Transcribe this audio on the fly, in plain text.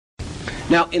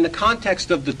Now, in the context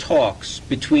of the talks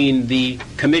between the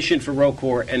Commission for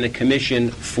ROCOR and the Commission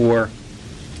for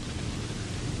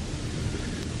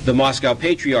the Moscow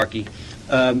Patriarchate,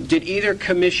 did either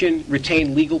commission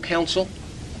retain legal counsel?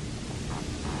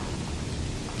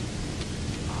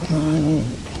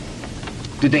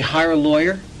 Did they hire a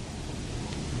lawyer?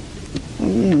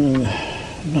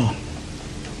 No.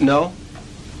 No?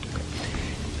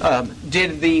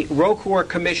 Did the ROCOR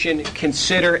Commission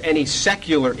consider any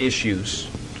secular issues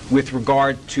with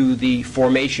regard to the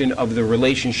formation of the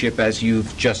relationship as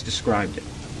you've just described it?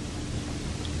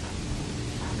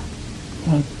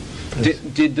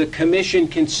 Did the Commission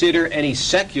consider any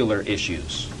secular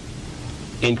issues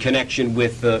in connection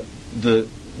with the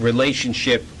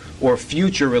relationship or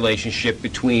future relationship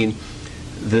between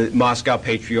the Moscow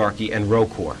Patriarchate and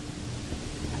ROCOR?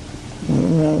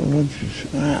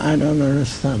 I don't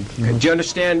understand. Okay. Do you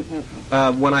understand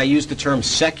when I use the term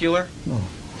secular? No.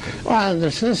 Well, I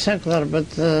understand secular, but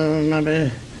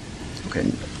maybe...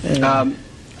 Okay.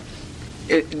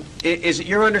 Is it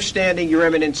your understanding, Your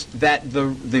Eminence, that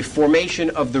the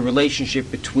formation of the relationship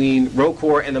between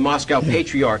ROCOR and the Moscow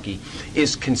Patriarchate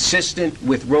is consistent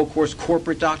with ROCOR's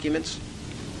corporate documents?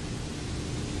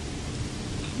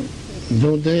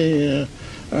 Do they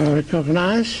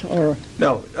recognize or...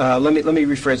 No. Let me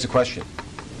rephrase the question.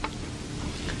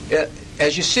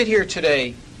 As you sit here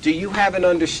today, do you have an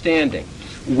understanding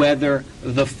whether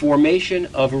the formation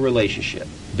of a relationship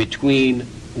between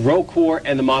ROCOR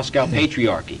and the Moscow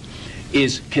Patriarchate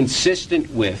is consistent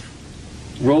with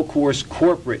ROCOR's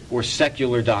corporate or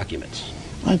secular documents?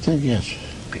 I think yes.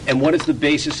 Okay. And what is the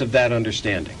basis of that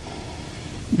understanding?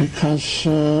 Because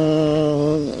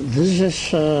this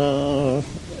is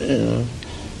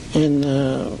in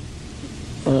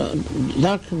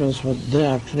documents what they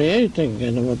are creating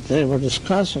and what they were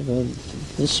discussing,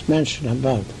 this mention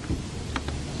about.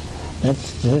 That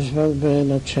this will be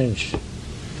no change.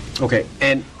 Okay,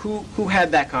 and who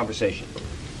had that conversation?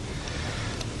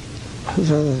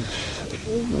 The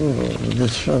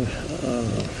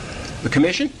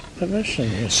Commission? Commission,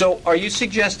 yes. So are you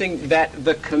suggesting that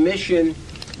the Commission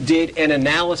did an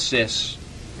analysis,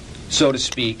 so to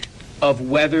speak, of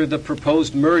whether the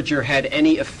proposed merger had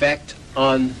any effect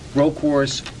on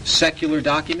ROCOR's secular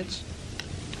documents?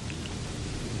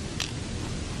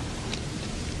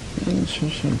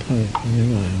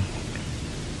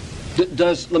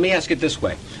 Let me ask it this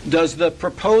way. Does the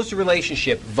proposed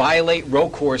relationship violate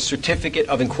ROCOR's certificate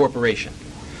of incorporation?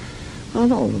 Oh,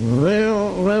 no. We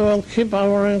will keep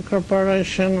our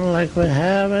incorporation like we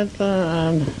have it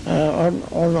on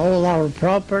all our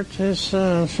properties.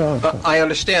 So I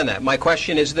understand that. My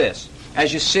question is this.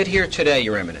 As you sit here today,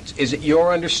 Your Eminence, is it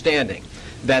your understanding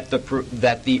that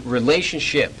the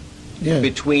relationship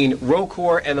between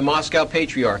ROCOR and the Moscow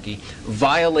Patriarchate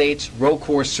violates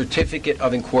ROCOR's certificate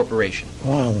of incorporation?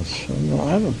 Well, no,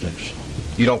 I don't think so.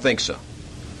 You don't think so?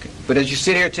 Okay. But as you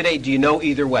sit here today, do you know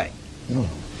either way? No.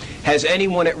 Has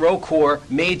anyone at ROCOR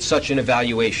made such an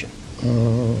evaluation? We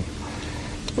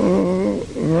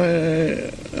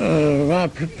are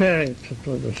preparing to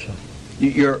do so.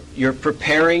 You're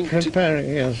preparing?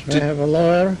 Preparing, yes. We have a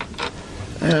lawyer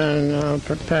and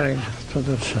preparing to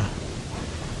do so.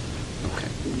 Okay.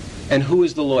 And who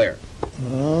is the lawyer?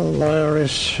 The lawyer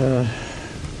is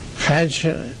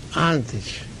Hadji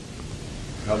Antic.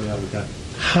 Help me out with that.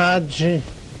 Hadji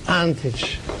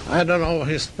Antic. I don't know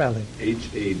his spelling.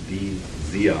 HADZI-ANT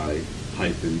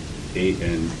as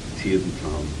in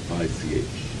Tom, ICH.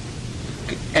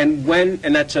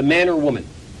 And that's a man or woman?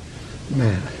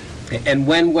 Man. And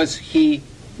when was he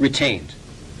retained?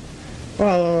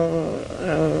 Well,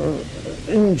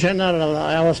 in general,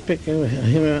 I was speaking with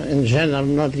him in general,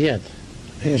 not yet.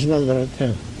 He's not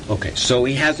retained. Okay, so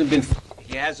he hasn't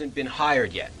been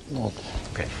hired yet? Not.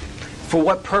 Okay. For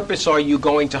what purpose are you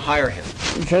going to hire him?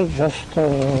 Just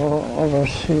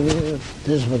oversee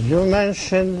this what you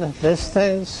mentioned, these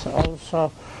things,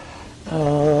 also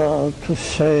to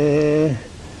say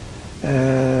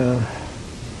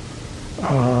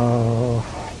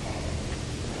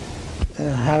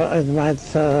how it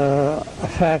might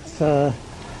affect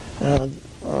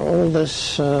all this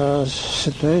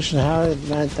situation, how it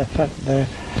might affect the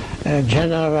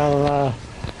general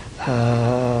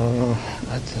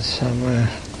somewhere.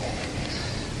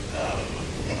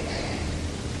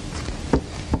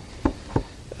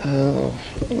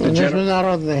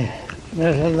 Международный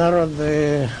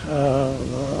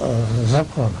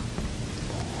закон.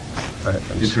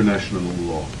 International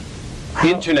law.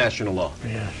 International law.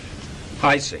 Yes.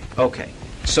 I see. Okay.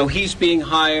 So he's being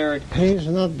hired. He's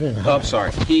not been hired. Oh, I'm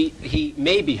sorry. He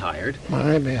may be hired.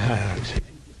 May be hired. Could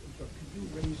you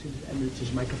raise his eminence's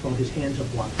his microphone. His hands are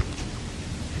blocked.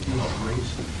 No,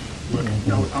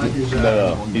 on his...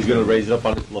 No, he's going to raise it up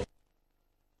on his left.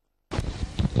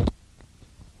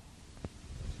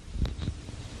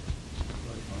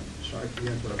 Sorry for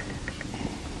the interruption.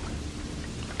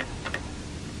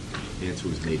 The answer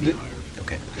was maybe hired.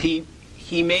 Okay.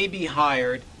 He may be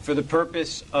hired for the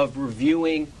purpose of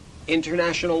reviewing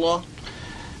international law?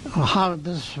 How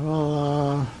this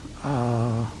will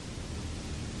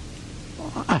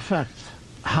affect,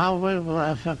 how we will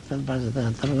affect it by the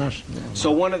international law.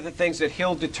 So one of the things that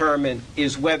he'll determine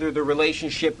is whether the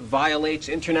relationship violates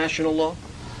international law?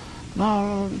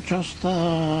 No, just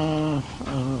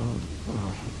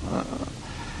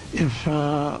if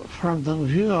from the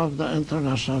view of the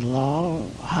international law,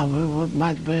 how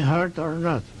might be hurt or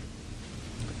not.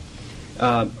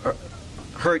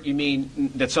 Hurt, you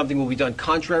mean that something will be done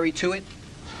contrary to it?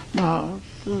 No,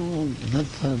 that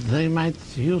they might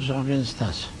use against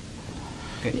us.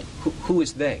 Okay. Who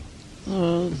is they?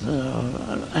 The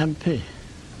MP,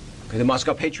 Okay, the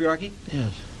Moscow Patriarchate?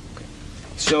 yes.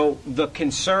 So the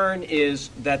concern is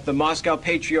that the Moscow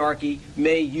Patriarchate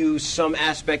may use some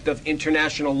aspect of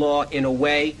international law in a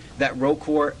way that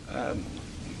ROCOR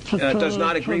does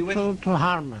not agree with? To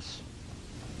harm us.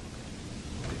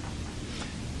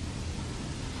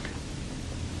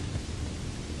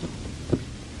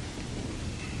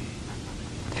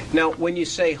 Now, when you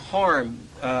say harm,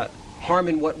 harm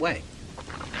in what way?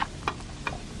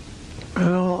 We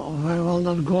will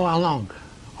not go along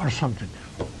or something.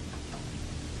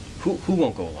 Who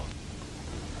won't go along?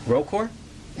 ROCOR?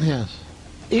 Yes.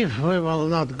 If we will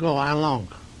not go along.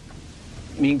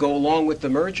 You mean go along with the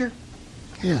merger?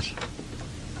 Yes.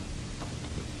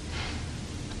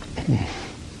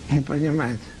 Не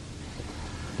понимаете.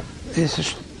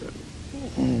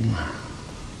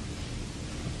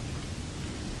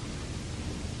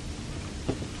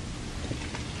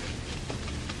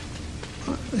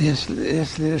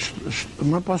 Если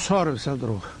мы поссоримся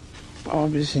вдруг,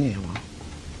 объясним.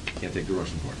 Can't take the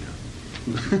Russian part now.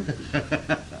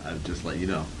 I'll just let you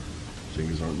know.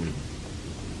 Fingers aren't moving.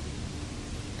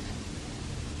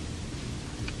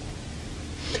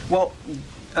 Well,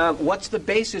 what's the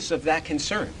basis of that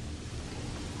concern?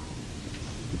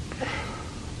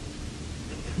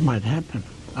 Might happen,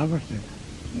 everything.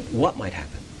 What might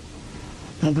happen?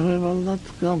 And we will not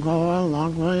go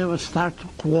along. We will start to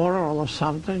quarrel or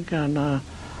something, and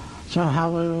so how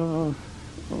we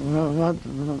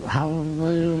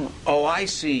Oh, I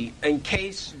see. In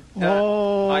case...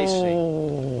 I see.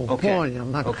 Okay.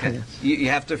 Понял, Okay. наконец. You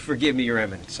have to forgive me, Your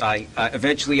Eminence.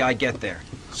 Eventually I get there.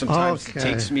 Sometimes Okay. it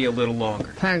takes me a little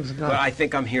longer. Thanks, God. But I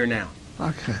think I'm here now.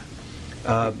 Okay.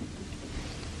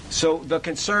 So the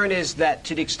concern is that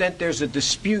to the extent there's a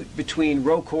dispute between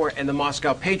ROCOR and the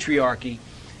Moscow Patriarchate,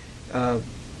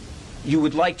 you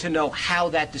would like to know how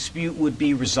that dispute would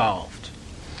be resolved.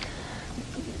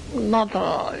 Not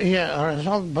a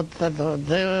result, but that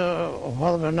they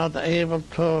were not able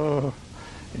to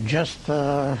just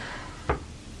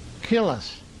kill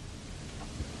us.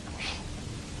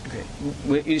 Okay.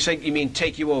 When you say, you mean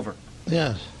take you over.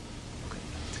 Yes.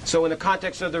 So in the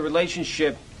context of the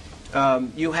relationship,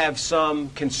 you have some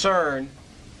concern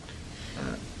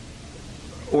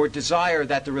or desire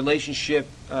that the relationship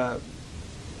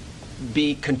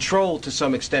be controlled to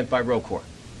some extent by ROCOR.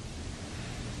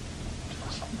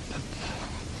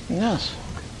 Yes.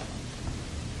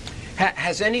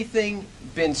 Has anything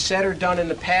been said or done in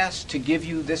the past to give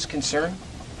you this concern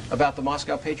about the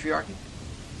Moscow Patriarchate?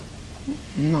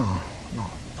 No.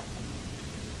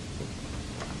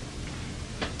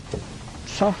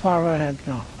 So far we had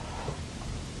no.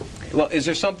 Well, is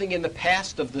there something in the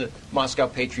past of the Moscow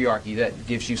Patriarchate that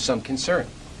gives you some concern?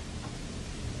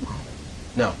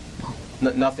 No.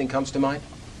 Nothing comes to mind?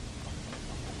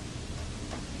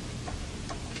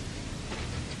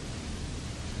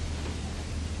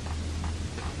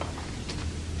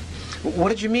 What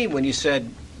did you mean when you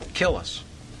said, kill us?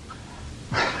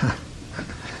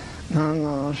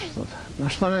 No,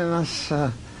 что они нас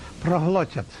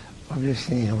проглотят,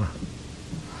 объяснимо.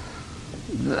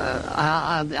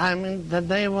 I mean that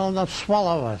they will not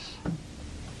swallow us.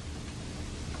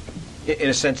 In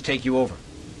a sense, take you over.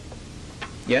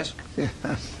 Yes?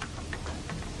 Yes.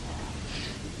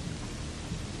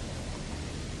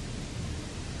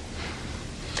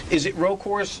 Is it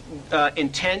ROCOR's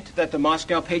intent that the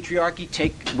Moscow Patriarchate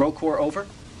take ROCOR over?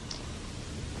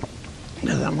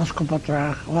 The Moscow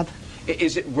Patriarchate, what?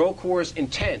 Is it ROCOR's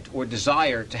intent or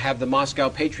desire to have the Moscow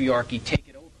Patriarchate take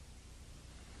it over?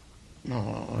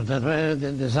 No, that we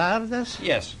desire this?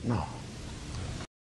 Yes. No.